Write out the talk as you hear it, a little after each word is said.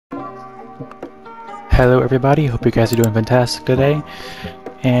Hello everybody, hope you guys are doing fantastic today.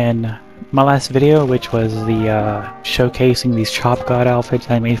 And my last video, which was the showcasing these Chop God outfits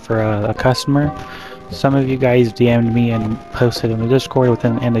I made for a customer, some of you guys DM'd me and posted in the Discord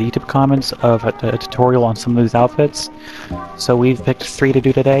in the YouTube comments of a tutorial on some of these outfits. So we've picked 3 to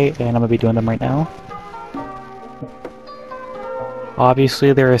do today, and I'm going to be doing them right now.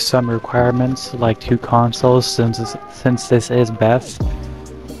 Obviously there are some requirements like 2 consoles since this is BEFF,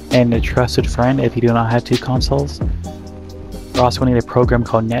 and a trusted friend if you do not have 2 consoles. We're also going to need a program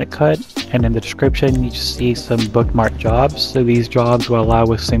called Netcut, and in the description you just see some bookmarked jobs. So these jobs will allow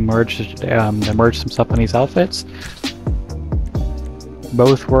us to merge some stuff on these outfits.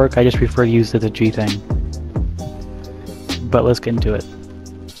 Both work, I just prefer to use the G thing. But let's get into it.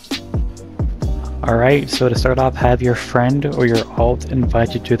 Alright, so to start off, have your friend or your alt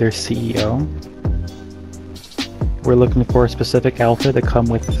invite you to their CEO. We're looking for a specific outfit that come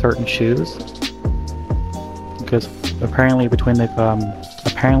with certain shoes, because apparently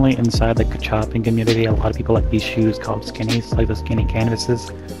apparently inside the chopping community, a lot of people like these shoes called skinnies, like the skinny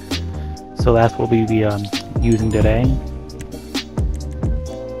canvases. So that's what we'll be using today.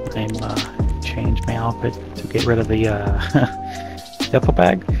 I'm changed my outfit to get rid of the duffel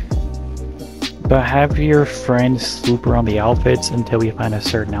bag. But have your friend swoop around the outfits until we find a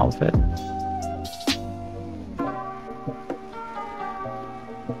certain outfit.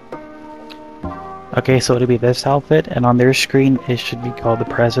 Okay, so it'll be this outfit, and on their screen it should be called the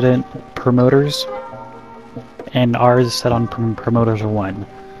President Promoters, and ours is set on Promoters 1.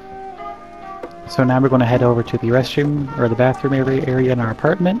 So now we're going to head over to the restroom, or the bathroom area in our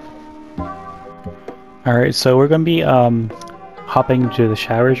apartment. Alright, so we're going to be hopping to the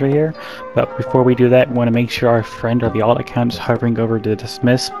showers right here, but before we do that, we want to make sure our friend or the alt account is hovering over the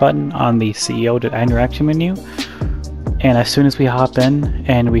dismiss button on the CEO interaction menu. And as soon as we hop in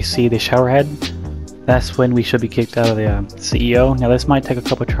and we see the shower head, that's when we should be kicked out of the CEO. Now this might take a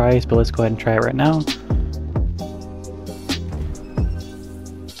couple tries, but let's go ahead and try it right now.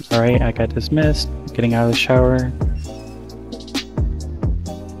 Alright, I got dismissed. Getting out of the shower.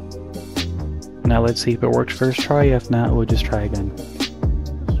 Now let's see if it works first try. If not, we'll just try again.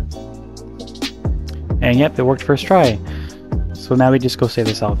 And yep, it worked first try. So now we just go save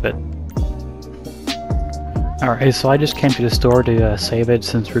this outfit. Alright, so I just came to the store to save it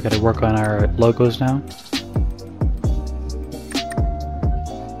since we're going to work on our logos now.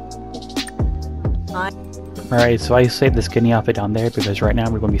 Alright, so I saved the skinny outfit down there because right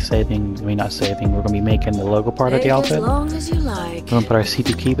now we're going to be we're going to be making the logo part of the outfit. As long as you like. We're going to put our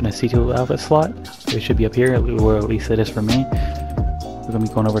C2 keep in a C2 outfit slot. It should be up here, or at least it is for me. We're going to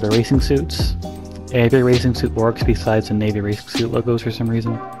be going over to racing suits. Every racing suit works besides the Navy racing suit logos for some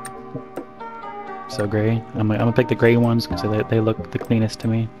reason. So gray. I'm gonna pick the gray ones because they look the cleanest to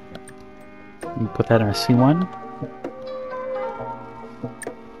me. We put that in our C1.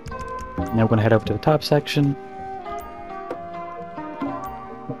 Now we're gonna head over to the top section.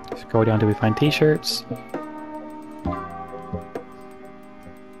 Scroll down till we find t-shirts.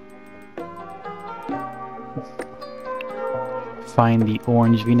 Find the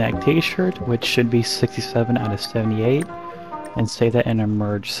orange v-neck t-shirt, which should be 67 out of 78, and save that in a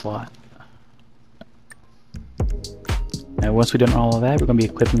merge slot. Now once we've done all of that, we're going to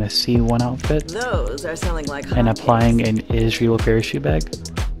be equipping the C1 outfit. Those are selling like and applying an Israel parachute bag.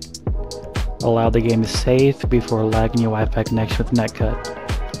 Allow the game to save before lagging your Wi-Fi connection with Netcut.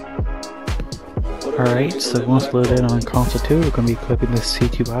 Alright, so once loaded in on console 2, we're going to be equipping the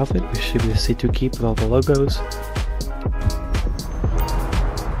C2 outfit, which should be the C2 keep with all the logos.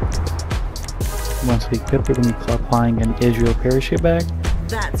 Once we equip, we're going to be applying an Israel parachute bag.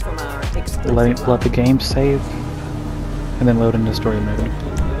 That's from our let the game save. And then load into story mode.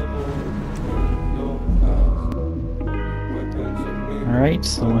 Alright,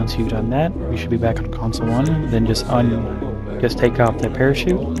 so once you've done that, we should be back on console 1. Then just take off the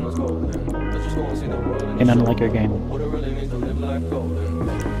parachute and unlock your game.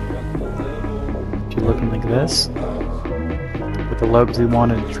 You're looking like this. With the logos we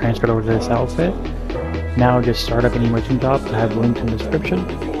wanted to transfer over to this outfit. Now just start up any merchant job that I have linked in the description,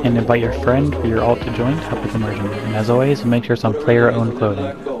 and invite your friend or your alt to join to help with the merging. And as always, make sure it's on player-owned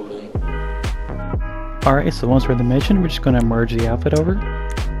clothing. Alright, so once we're in the mission, we're just going to merge the outfit over.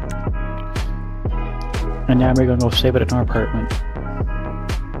 And now we're going to go save it in our apartment.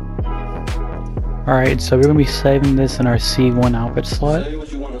 Alright, so we're going to be saving this in our C1 outfit slot.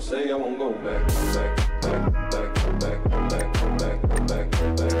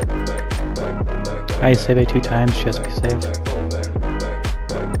 I save it 2 times just to be safe.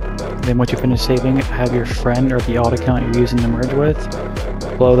 Then once you finish saving, have your friend or the alt account you're using to merge with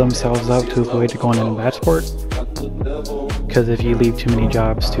blow themselves up to avoid going into passport. Because if you leave too many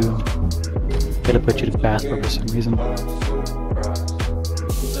jobs too, it'll put you to passport for some reason.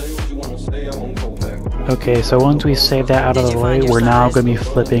 Okay, so once we save that out of the way, we're now going to be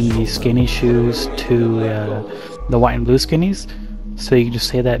flipping these skinny shoes to the white and blue skinnies. So you can just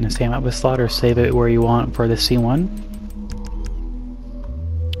save that in the same output slot or save it where you want for the C1.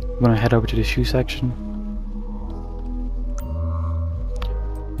 I'm going to head over to the shoe section.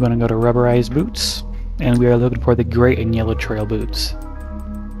 I'm going to go to rubberized boots, and we are looking for the gray and yellow trail boots.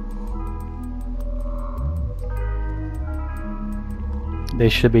 They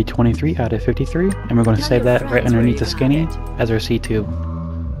should be 23 out of 53, and we're going to save that right underneath the skinny as our C2.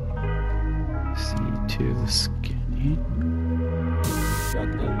 C2 skinny.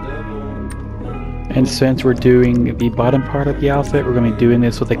 And since we're doing the bottom part of the outfit, we're going to be doing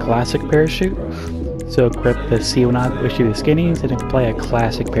this with a classic parachute. So equip the C1 outfit, which is the skinnies, and apply a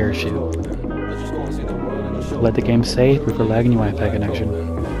classic parachute. Let the game save before lagging your Wi-Fi connection.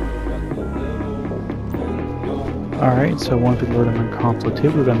 Alright, so once we load on console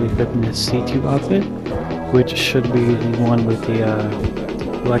 2, we're going to be equipping the C2 outfit, which should be the one with the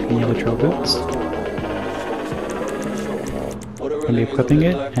black and yellow trail boots. We're going to be equipping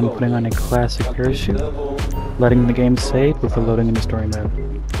it and putting on a classic parachute, letting the game save before loading into story mode.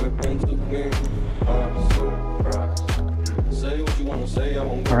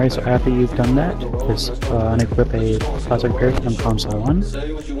 Alright, so after you've done that, just unequip a classic parachute on console 1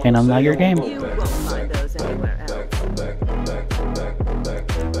 and unlock your game. You won't find those anywhere else.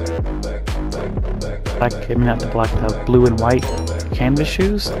 The blue and white canvas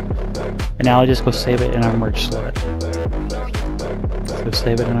shoes, and now I'll just go save it in our merge slot. So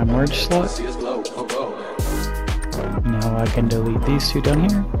save it in our merge slot. Now I can delete these two down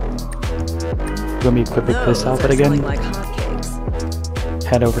here. We're going to be equipping this outfit again.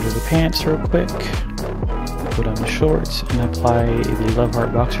 Head over to the pants real quick, put on the shorts, and apply the Love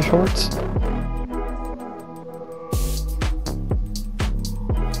Heart boxer shorts.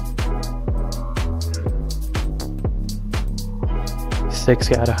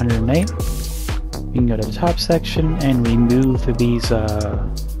 60 out of 108. You can go to the top section and remove these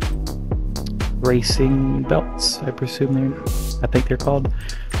racing belts, I think they're called.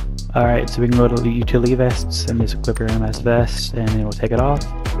 Alright, so we can go to the utility vests and just equip your MS vest and it will take it off.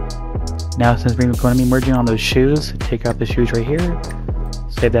 Now since we're going to be merging on those shoes, take out the shoes right here,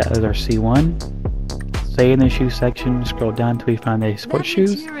 save that as our C1, stay in the shoe section, scroll down until we find the sports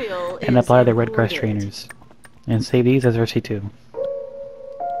shoes, and apply the red grass trainers, and save these as our C2.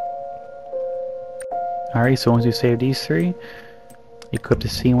 Alright, so once you save these three, equip the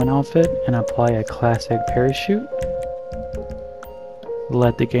C1 outfit and apply a classic parachute.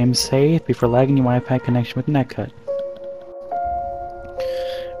 Let the game save before lagging your Wi-Fi connection with NetCut.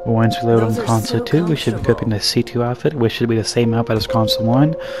 Once we load on console 2, we should be equipping the C2 outfit, which should be the same outfit as console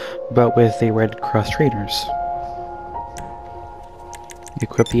 1, but with the red cross trainers.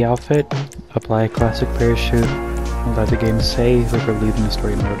 Equip the outfit, apply a classic parachute, and let the game save before leaving the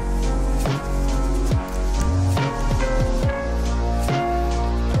story mode.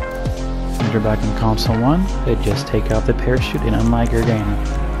 Once you're back in console 1, just take out the parachute and unlock your game.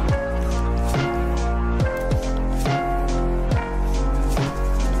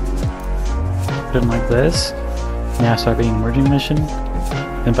 Done like this. Now start the merging mission.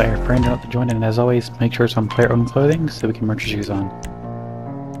 Invite your friend out to join, and as always, make sure it's on player-owned clothing so we can merge your shoes on.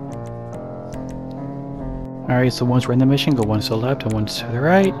 Alright, so once we're in the mission, go once to the left and once to the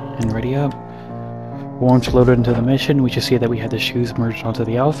right, and ready up. Once loaded into the mission, we should see that we have the shoes merged onto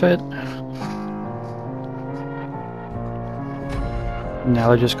the outfit. Now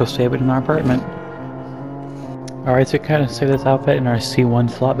let's just go save it in our apartment. Alright, so we kind of save this outfit in our C1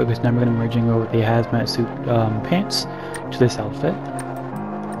 slot because now we're going to be merging over the hazmat suit pants to this outfit.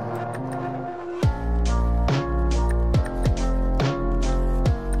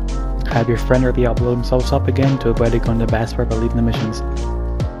 Have your friend or the upload themselves up again to avoid going to the bass part by leaving the missions.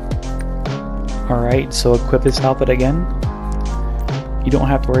 Alright, so equip this outfit again. You don't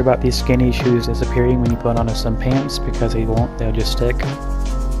have to worry about these skinny shoes disappearing when you put on some pants because they won't, they'll just stick.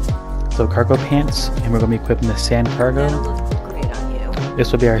 So cargo pants, and we're going to be equipping the sand cargo.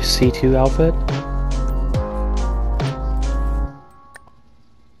 This will be our C2 outfit.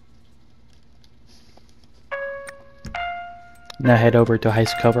 Now head over to high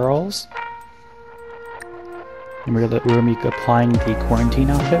school coveralls. And we're going to be applying the quarantine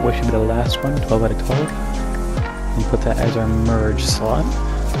outfit, which should be the last one, 12 out of 12. And put that as our merge slot.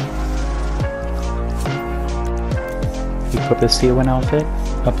 Equip the C1 outfit,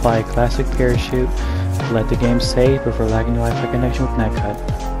 apply a classic parachute, Let the game save before lagging your Wi-Fi connection with netcut.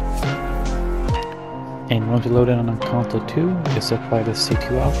 And once you load it on console 2, just apply the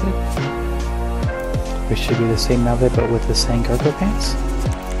C2 outfit, which should be the same outfit but with the same cargo pants.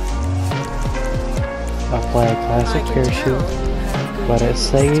 Apply a classic parachute, let it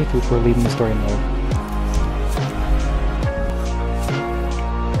save before leaving the story mode.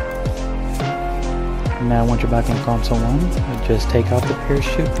 Now once you're back in console 1, just take off the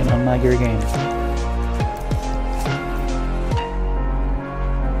parachute and unlock your game.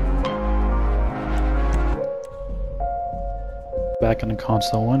 Back on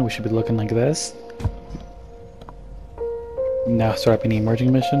console 1, we should be looking like this. Now start up any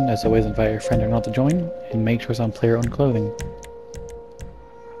emerging mission. As always, invite your friend or not to join, and make sure it's on player-owned clothing.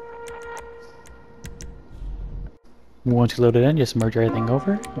 Once you load it in, just merge everything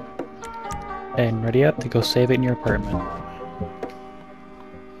over, and ready up to go save it in your apartment.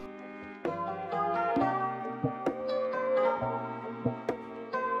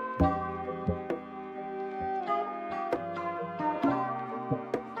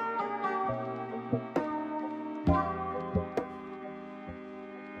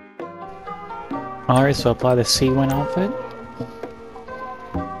 Alright, so apply the C1 outfit,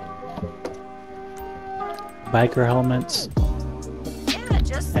 biker helmets,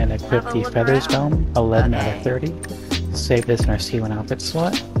 and equip the feathers dome, 11 out of 30. Save this in our C1 outfit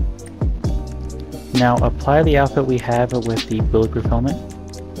slot. Now apply the outfit we have with the bulletproof helmet,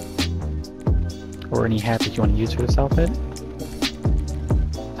 or any hat that you want to use for this outfit.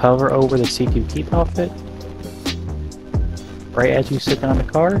 Hover over the C2 keep outfit. Right as you sit down in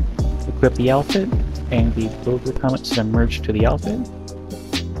the car, equip the outfit, and the bulletproof helmet should merge to the outfit.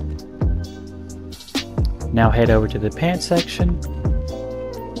 Now head over to the pants section.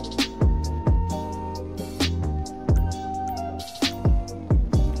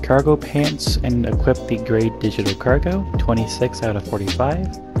 Cargo pants, and equip the gray digital cargo, 26 out of 45.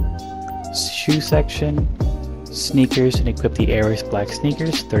 Shoe section, sneakers, and equip the Aris black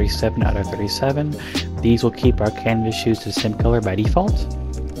sneakers, 37 out of 37. These will keep our canvas shoes the same color by default.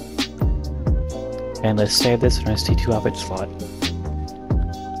 And let's save this in our C2 outfit slot.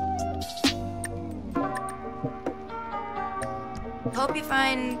 Hope you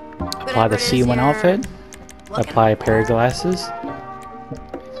find Apply the C1 outfit, apply a pair of glasses,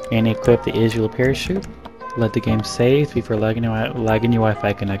 and equip the Israel parachute. Let the game save before lagging your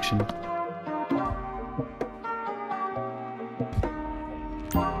Wi-Fi connection.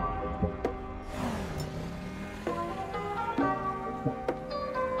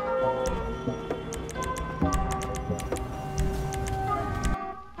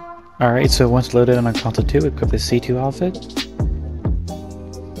 Alright, so once loaded on our console 2, equip the C2 outfit,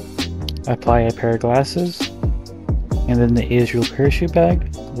 apply a pair of glasses, and then the Israel parachute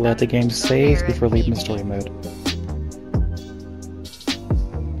bag. Let the game save before leaving the story mode.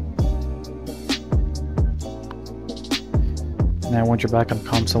 Now once you're back on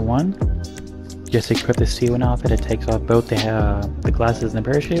console 1, just equip the C1 outfit. It takes off both the glasses and the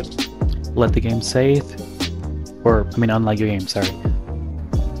parachute. Let the game save, unlock your game, sorry.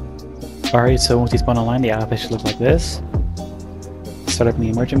 Alright, so once you spawn online, the outfit should look like this. Start up in the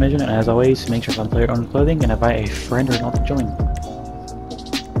emerging mission, and as always, make sure it's on player-owned clothing and invite a friend or not to join.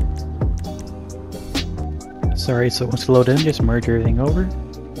 Sorry, so once you load in, just merge everything over,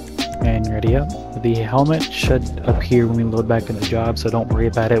 and ready up. The helmet should appear when we load back in the job, so don't worry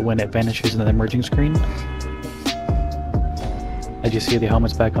about it when it vanishes in the emerging screen. As you see, the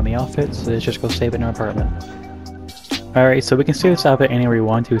helmet's back on the outfit, so let's just go save it in our apartment. Alright, so we can save this outfit anywhere we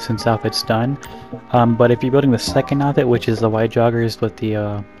want to since the outfit's done. But if you're building the second outfit, which is the white joggers with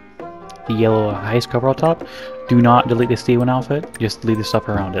the yellow heist coverall top, do not delete the C1 outfit, just leave the stuff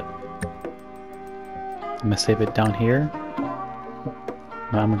around it. I'm gonna save it down here.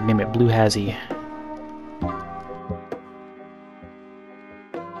 I'm gonna name it Blue Hazy.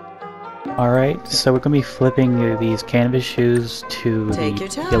 Alright, so we're gonna be flipping these canvas shoes to the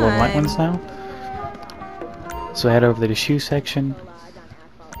yellow and white ones now. So head over to the shoe section,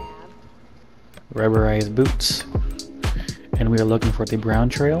 rubberized boots, and we are looking for the brown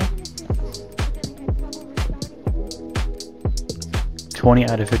trail. 20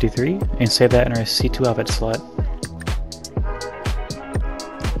 out of 53, and save that in our C2 outfit slot.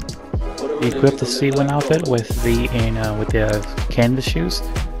 Equip the C1 outfit with the canvas shoes,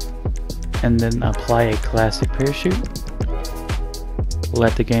 and then apply a classic parachute.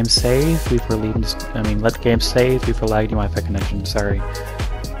 Let the game save before lagging your Wi-Fi connection. Sorry.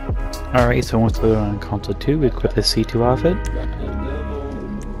 Alright, so once loaded on console 2, equip the C2 outfit.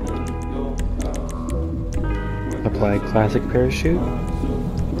 Apply a classic parachute.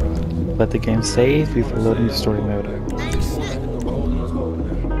 Let the game save before loading the story mode.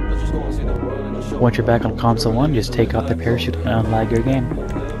 Once you're back on console 1, just take off the parachute and unlag your game.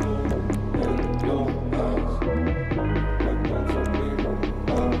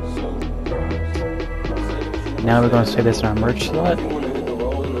 Now we're going to save this in our merge slot.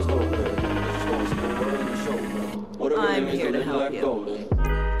 I'm here to help you.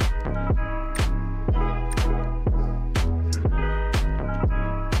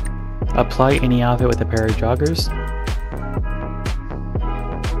 Apply any outfit with a pair of joggers.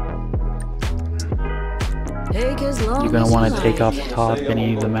 You're going to want to take off the top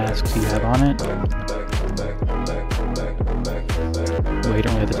any of the masks you have on it. Well, you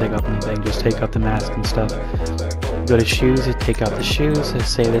don't really have to take off anything, just take off the mask and stuff. Go to shoes, take off the shoes,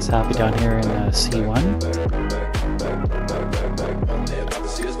 save this outfit down here in C1.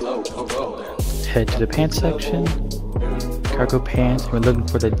 Head to the pants section, cargo pants, we're looking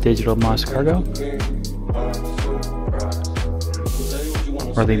for the digital Moss cargo.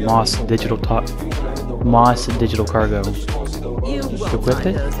 Or the Moss digital cargo. Equip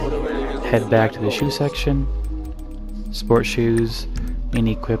it, head back to the shoe section, sport shoes, and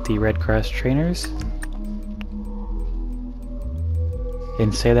equip the Red Cross trainers.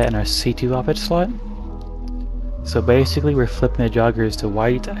 And save that in our C2 outfit slot. So basically we're flipping the joggers to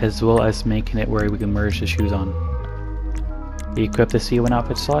white as well as making it where we can merge the shoes on. Equip the C1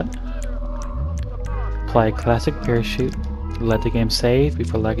 outfit slot. Apply a classic parachute. Let the game save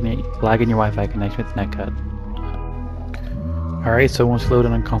before lagging your Wi-Fi connection with netcut. Alright, so once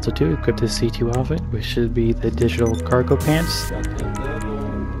loaded on console 2, equip the C2 outfit, which should be the digital cargo pants.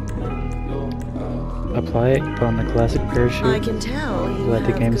 Apply it, put on the classic parachute. I can tell you let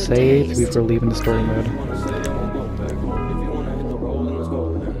the game save before leaving the story mode.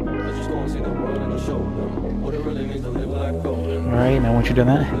 Alright, now once you've done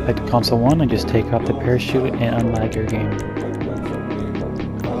that, head back to console 1 and just take off the parachute and unlag your game.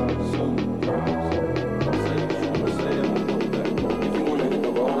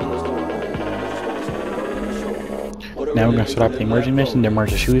 Now we're going to start off the immersion mission to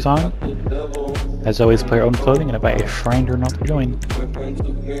immerse the shoes on. As always, play your own clothing and invite a friend or not to join.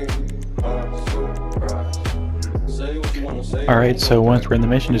 Alright, so once we're in the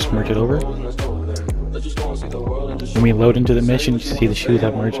mission, just merge it over. When we load into the mission, you see the shoes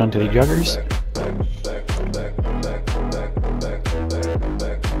have merged onto the joggers.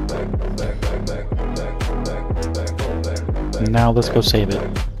 Now let's go save it.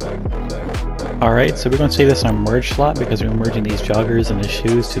 Alright, so we're going to save this in our merge slot because we're merging these joggers and the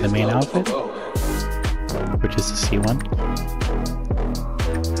shoes to the main outfit, which is the C1.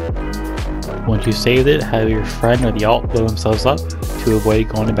 Once you saved it, have your friend or the alt blow themselves up to avoid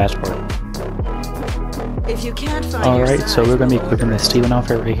going to Batchport. If you can't find Alright, so we're going to be equipping the C1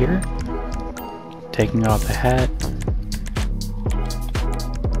 outfit right here. Taking off the hat.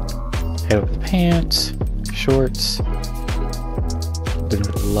 Head over the pants, shorts. With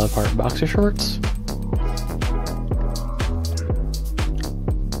the Love Heart boxer shorts.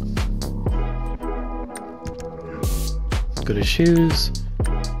 Go to shoes,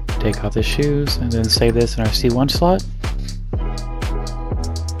 take off the shoes, and then save this in our C1 slot.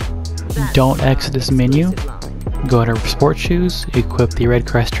 Don't exit this menu. Go to sport shoes, equip the Red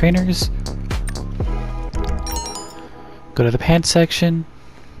Cross trainers. Go to the pants section,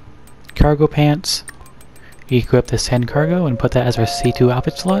 cargo pants. Equip the sand cargo and put that as our C2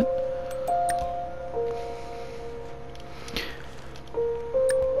 outfit slot.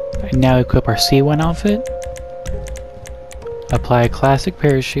 And now equip our C1 outfit. Apply a classic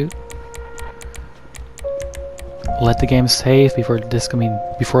parachute. Let the game save before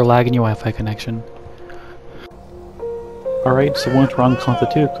lagging your Wi-Fi connection. Alright, so once we're on console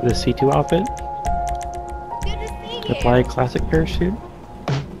 2, equip the C2 outfit. Apply a classic parachute.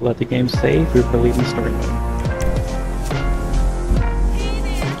 Let the game save before leaving story mode.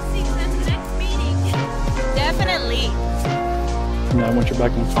 Now once you're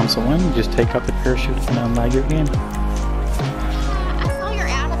back on console 1, you just take out the parachute and unlag your game. I saw your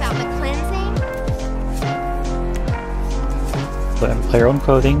ad about the cleansing. Let them play your own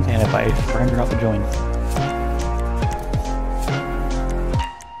clothing and invite a friend or not to join.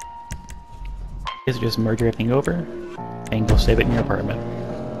 Just merge everything over and go save it in your apartment.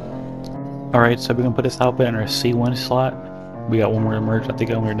 Alright, so we're going to put this outfit in our C1 slot. We got one more merge left to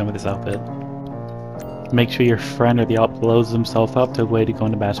go and we're done with this outfit. Make sure your friend or the alt blows themselves up to avoid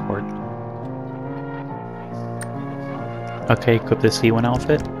going to Batchport. Okay, equip the C1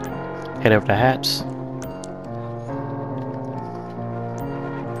 outfit. Head over to hats.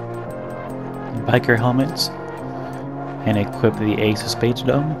 Biker helmets. And equip the Ace of Spades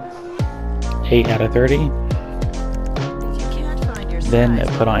dome. 8 out of 30. If you can't find your Then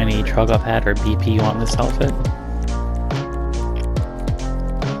size, put on any truck off hat or BP you want in this outfit.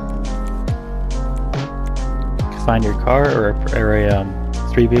 Find your car or a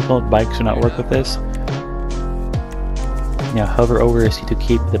 3 vehicle. Bikes do not work with this. Now hover over your seat to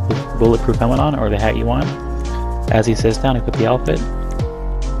keep the bulletproof helmet on or the hat you want. As he sits down, equip the outfit.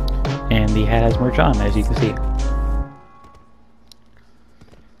 And the hat has merch on, as you can see.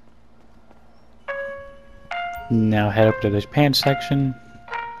 Now head up to this pants section.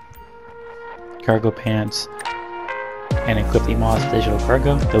 Cargo pants. And equip the Moss Digital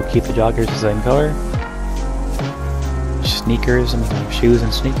Cargo. They'll keep the joggers the same color. Sneakers and shoes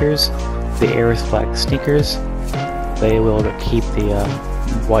and sneakers. The Aris Black sneakers. They will keep the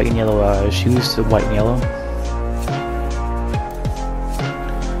white and yellow shoes to white and yellow.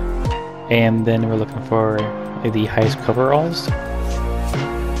 And then we're looking for the heist coveralls.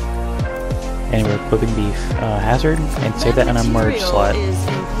 And we're equipping the hazard and save that in a merge slot. Is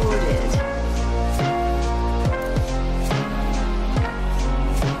imported.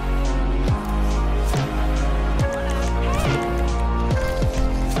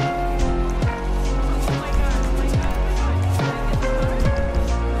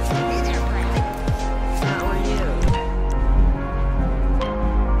 How are you?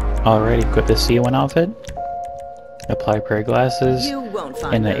 Alright, equip the C1 outfit. Apply a pair of glasses. You won't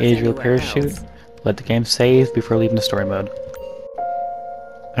find And the those Israel anywhere parachute. else. Let the game save before leaving the story mode.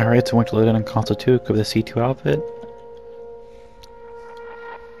 Alright, so once you load in on console 2, equip the C2 outfit.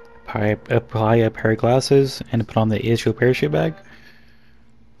 Apply a pair of glasses and put on the Israel parachute bag.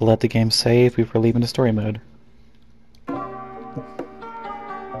 Let the game save before leaving the story mode.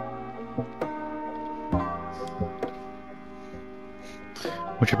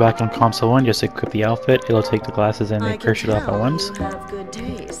 Once you're back on console 1, just equip the outfit. It'll take the glasses and the I can parachute off at tell once. you have good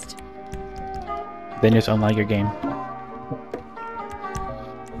taste. Then just unlock your game.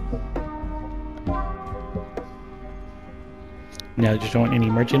 Now to join any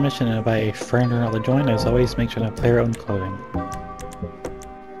merchant mission and buy a friend or not to join, as always, make sure to play your own clothing.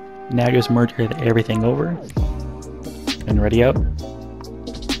 Now just merge everything over and ready up.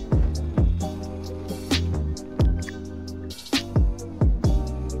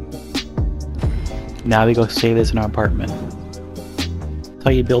 Now we go save this in our apartment. That's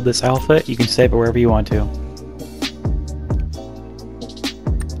how you build this outfit. You can save it wherever you want to.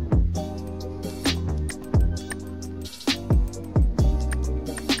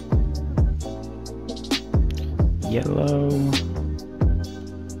 Yellow,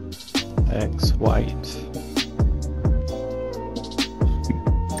 X, white.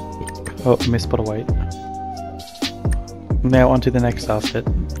 Oh, misspelled a white. Now onto the next outfit.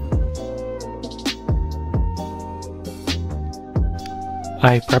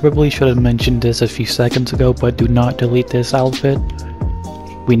 I probably should have mentioned this a few seconds ago, but do not delete this outfit.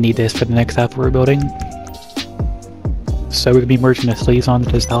 We need this for the next outfit we're building. So we're going to be merging the sleeves onto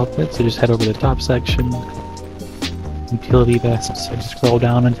this outfit, so just head over to the top section. Utility vests, and scroll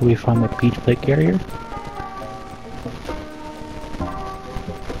down until we find the peach plate carrier.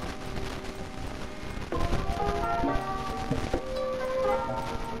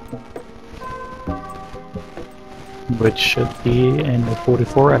 Which should be in the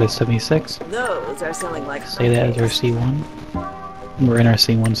 44 out of 76. Those are selling like Say that as our C1. We're in our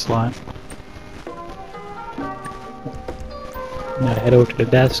C1 slot. Now head over to the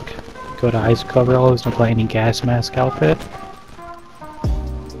desk, go to heist coveralls, and apply any gas mask outfit.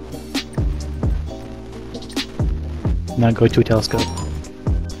 Now go to a telescope.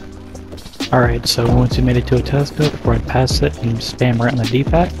 Alright, so once you made it to a telescope, run past it and spam right on the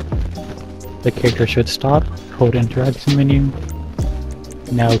D-pad. The character should stop, hold interaction menu.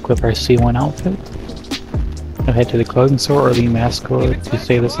 Now equip our C1 outfit. Now head to the clothing store or the mask store to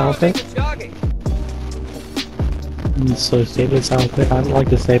save this outfit. And so save this outfit. I'd like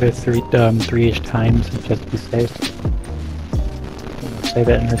to save it three-ish times just to be safe. Save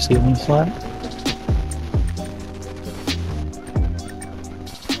it in our C1 slot.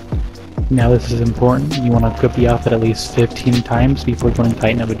 Now this is important. You want to equip the outfit at least 15 times before going to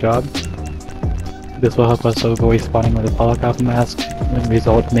tighten up a job. This will help us avoid spawning with a Holocaust mask and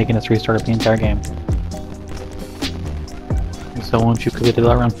result in making us restart the entire game. So once you complete it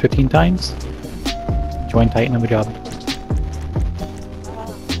around 15 times, join Titan of a job.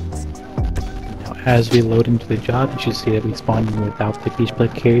 Now as we load into the job, you should see that we spawned in without the peach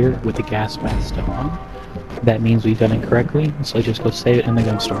plate carrier with the gas mask still on. That means we've done it correctly, so just go save it in the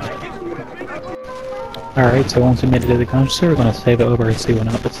gun store. Alright, so once we made it to the gun store, we're going to save it over our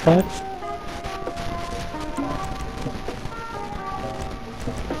C1 outfit slot.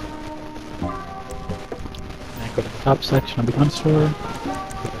 top section of the gun store,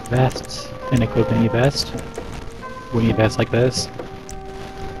 vests, and equip any vest. We need vests like this.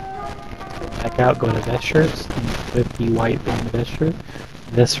 Back out, go to vest shirts, and equip the white band vest shirt.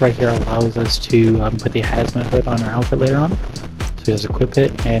 This right here allows us to put the hazmat hood on our outfit later on. So just equip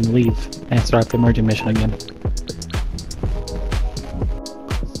it and leave, and start the merging mission again.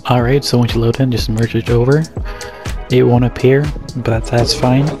 Alright, so once you load in, just merge it over. It won't appear, but that's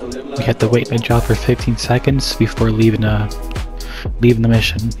fine. We have to wait in the job for 15 seconds before leaving the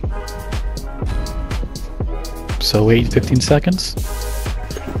mission. So wait 15 seconds.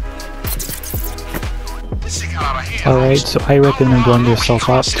 Alright, so I recommend blowing yourself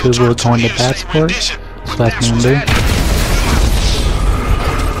up to avoid going to passport. So that's what I'm gonna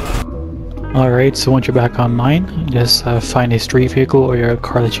do. Alright, so once you're back online, just find a street vehicle or a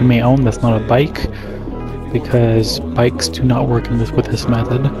car that you may own that's not a bike, because bikes do not work with this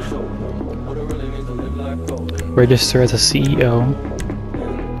method. Register as a CEO.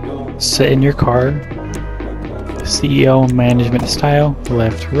 Sit in your car. CEO management style,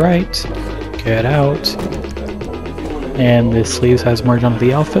 left, right. Get out. And the sleeves has merged onto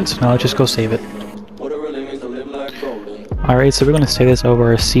the outfit, so now let's just go save it. Alright, so we're going to save this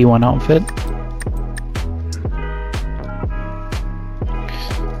over a C1 outfit.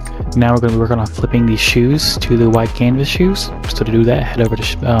 Now we're going to work on flipping these shoes to the white canvas shoes. So to do that, head over to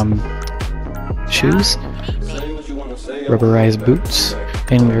shoes, rubberized boots,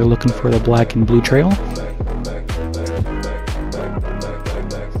 and we're looking for the black and blue trail.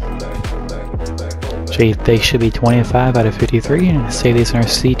 They should be 25 out of 53, and save these in our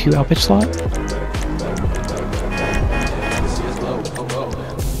C2 outfit slot.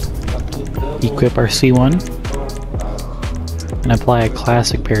 Equip our C1 and apply a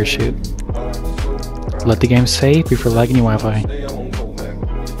classic parachute. Let the game save before lagging your Wi-Fi.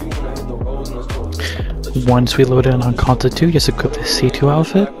 Once we load in on console 2, just equip the C2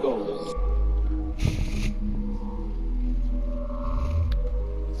 outfit.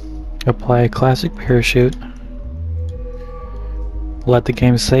 Apply a classic parachute. Let the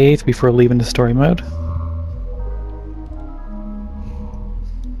game save before leaving the story mode.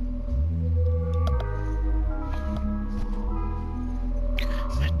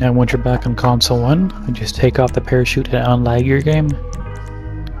 Now once you're back on console 1, just take off the parachute and unlag your game.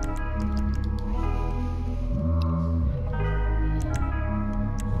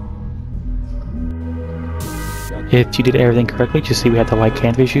 If you did everything correctly, just see we have the white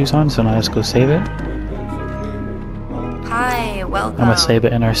canvas shoes on, so now let's go save it. Hi, welcome. I'm gonna save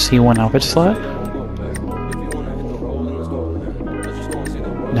it in our C1 outfit slot.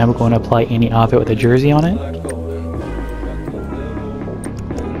 Now we're going to apply any outfit with a jersey on it.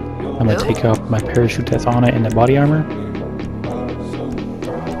 I'm gonna take off my parachute that's on it and the body armor.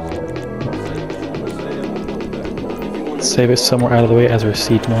 Save it somewhere out of the way as our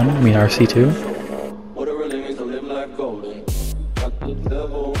C1, our C2.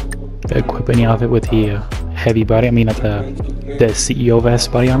 Equip any outfit with the heavy body, not the CEO vest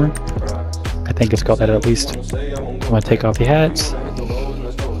body armor. I think it's called that at least. I'm gonna take off the hats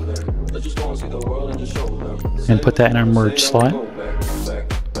and put that in our merge slot.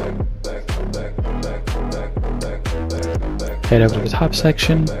 Head over to the top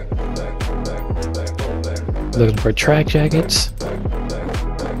section. Looking for track jackets.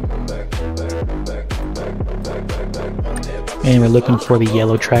 And we're looking for the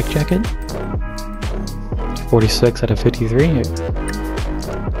yellow track jacket. 46 out of 53.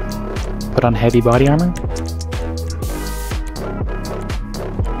 Put on heavy body armor.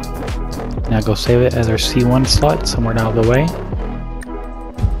 Now go save it as our C1 slot somewhere out of the way.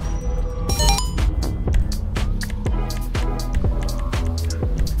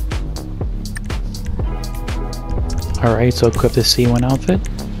 Alright, so equip the C1 outfit.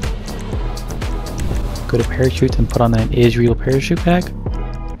 Go to parachutes and put on that Israel parachute pack.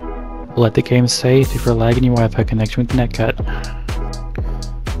 Let the game save before lagging your Wi-Fi connection with the net cut.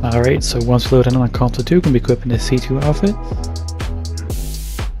 Alright, so once we load in on console 2, we can be equipping the C2 outfit.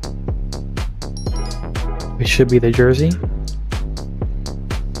 It should be the jersey.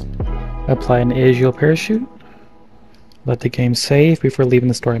 Apply an Israel parachute. Let the game save before leaving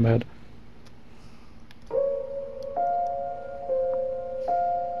the story mode.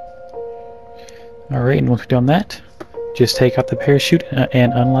 Alright, and once we've done that, just take out the parachute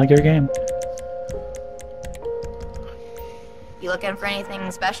and unlock your game. You looking for anything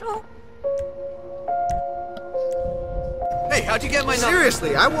special? Hey, how'd you get my number?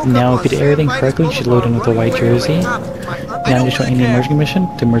 Seriously, I woke Now, up if you did everything correctly, you should load in with the white jersey. Now I'm just showing the merging mission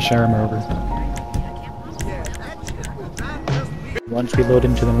to merge our armor over. once we load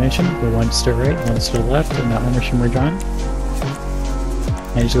into the mission, go once to the right, once to the left, and that mission merge on.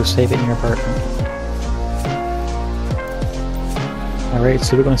 And just go save it in your apartment. Alright,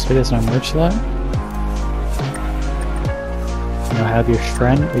 so we're going to save this in our merge slot. Now have your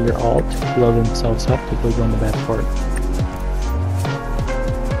friend or your alt blow themselves up to go in the best port.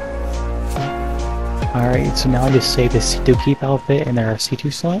 Alright, so now I just save the C2 keep outfit in our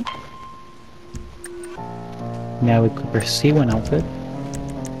C2 slot. Now we equip our C1 outfit.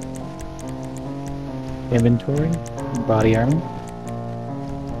 Inventory, body armor.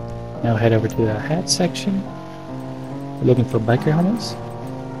 Now head over to the hat section. We're looking for biker helmets.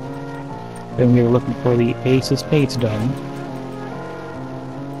 Then we were looking for the Ace of Spades dome.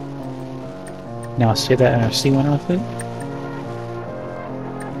 Now save that in our C1 outfit.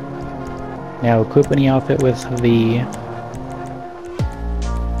 Now equip any outfit with the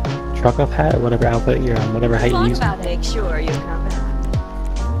truck off hat, or whatever outfit you're on, whatever hat you're using. Make sure you come back.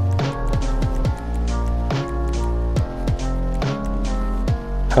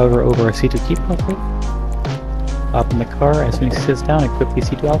 Hover over our C2 keep outfit. Hop in the car, as soon as it sits down, equip the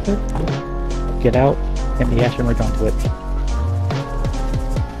C2 outfit. Get out, and the Asher merge onto it.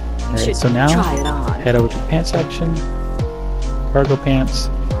 Alright, so now, head over to the pants section. Cargo pants.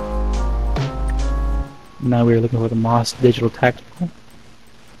 Now we're looking for the Moss Digital Tactical.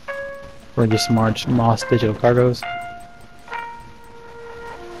 Or just Moss Digital Cargos.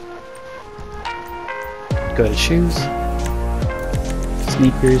 Go to shoes.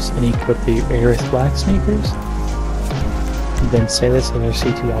 Sneakers, and equip the Aris Black sneakers. Then say this in our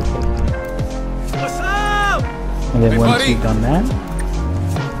C2 outfit. What's up? And then Hey, once buddy. you've done that,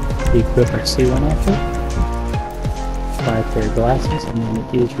 equip our C1 outfit. 5 pair of glasses, and then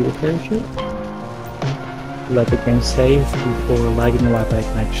use your parachute. Let the game save before lagging the Wi-Fi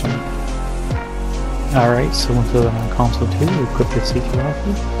connection. Alright, so once we're on console 2, we equip the C2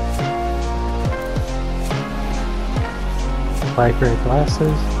 outfit. 5 pair of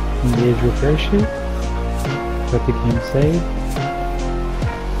glasses, engage your parachute. Let the game save.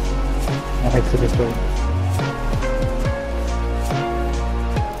 And exit the door.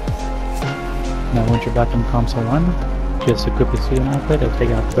 Now once you're back on console 1, just equip the C1 outfit and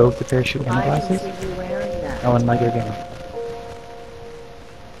take out both the parachute and the glasses. Oh, and like your game.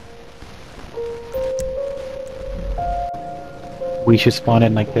 We should spawn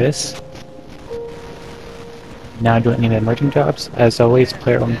in like this. Now doing any of the emerging jobs. As always,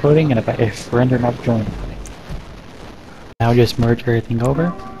 player own clothing, and if friend or not join. Now just merge everything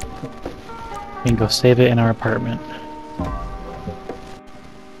over and go save it in our apartment.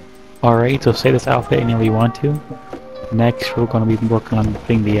 Alright, so save this outfit any way you want to. Next, we're going to be working on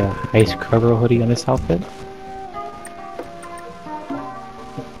putting the ice cover hoodie on this outfit.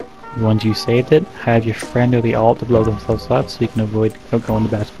 Once you saved it, have your friend or the alt to blow themselves up so you can avoid going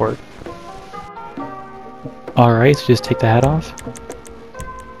to bad sport. Alright, so just take the hat off.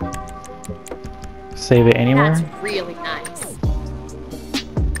 Save it anywhere. That's really nice.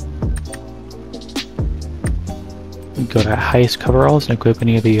 Go to highest coveralls and equip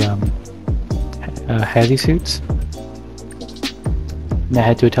any of the hazy suits. Now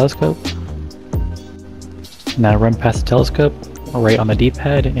head to a telescope. Now run past the telescope, right on the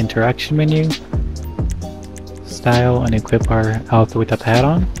D-pad, interaction menu, style, and equip our outfit without the hat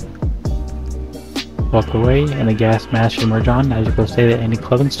on. Walk away, and the gas mask should merge on as you go save it in any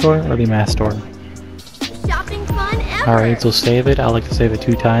clothing store or the mask store. Shopping fun ever. Alright, so save it. I like to save it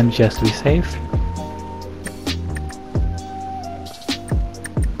 2 times just to be safe.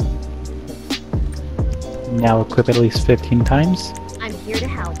 Now equip it at least 15 times. I'm here to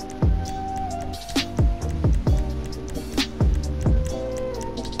help.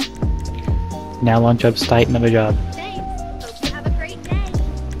 Now launch up, start another job. Thanks. Hope you have a great day.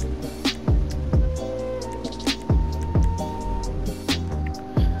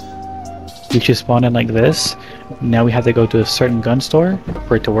 We should spawn in like this. Now we have to go to a certain gun store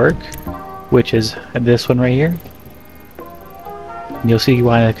for it to work, which is this one right here. And you'll see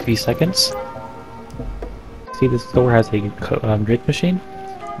why in a few seconds. See, this store has a drink machine.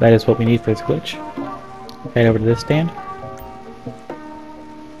 That is what we need for this glitch. Head over to this stand.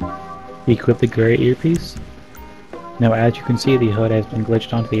 Equip the gray earpiece. Now as you can see, the hood has been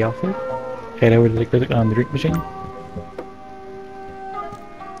glitched onto the outfit. Head over to the drink machine.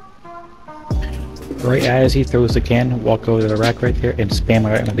 Right as he throws the can, walk over to the rack right there and spam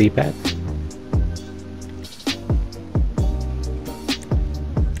right on the D-pad.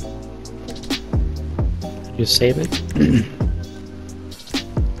 Just save it.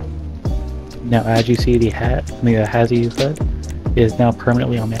 Now as you see, the hat, the Hazy hood is now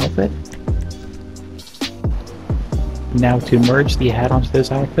permanently on the outfit. Now to merge the hat onto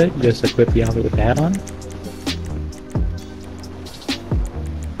this outfit, just equip the outfit with the hat on.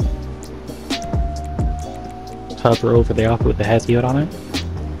 Hover over the outfit with the hat on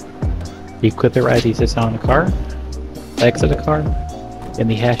it. Equip it right as he sits down in the car. Exit the car, and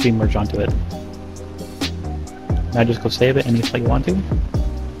the hat should merge onto it. Now just go save it any slot you want to.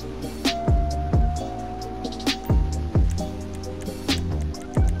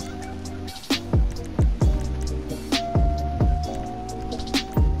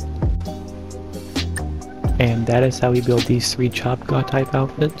 And that is how we build these 3 Chop God type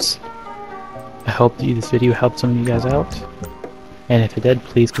outfits. I hope this video helped some of you guys out. And if it did,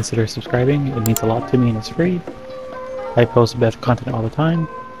 please consider subscribing. It means a lot to me and it's free. I post BEFF content all the time.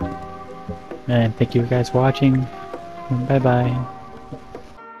 And thank you guys for watching. Bye bye.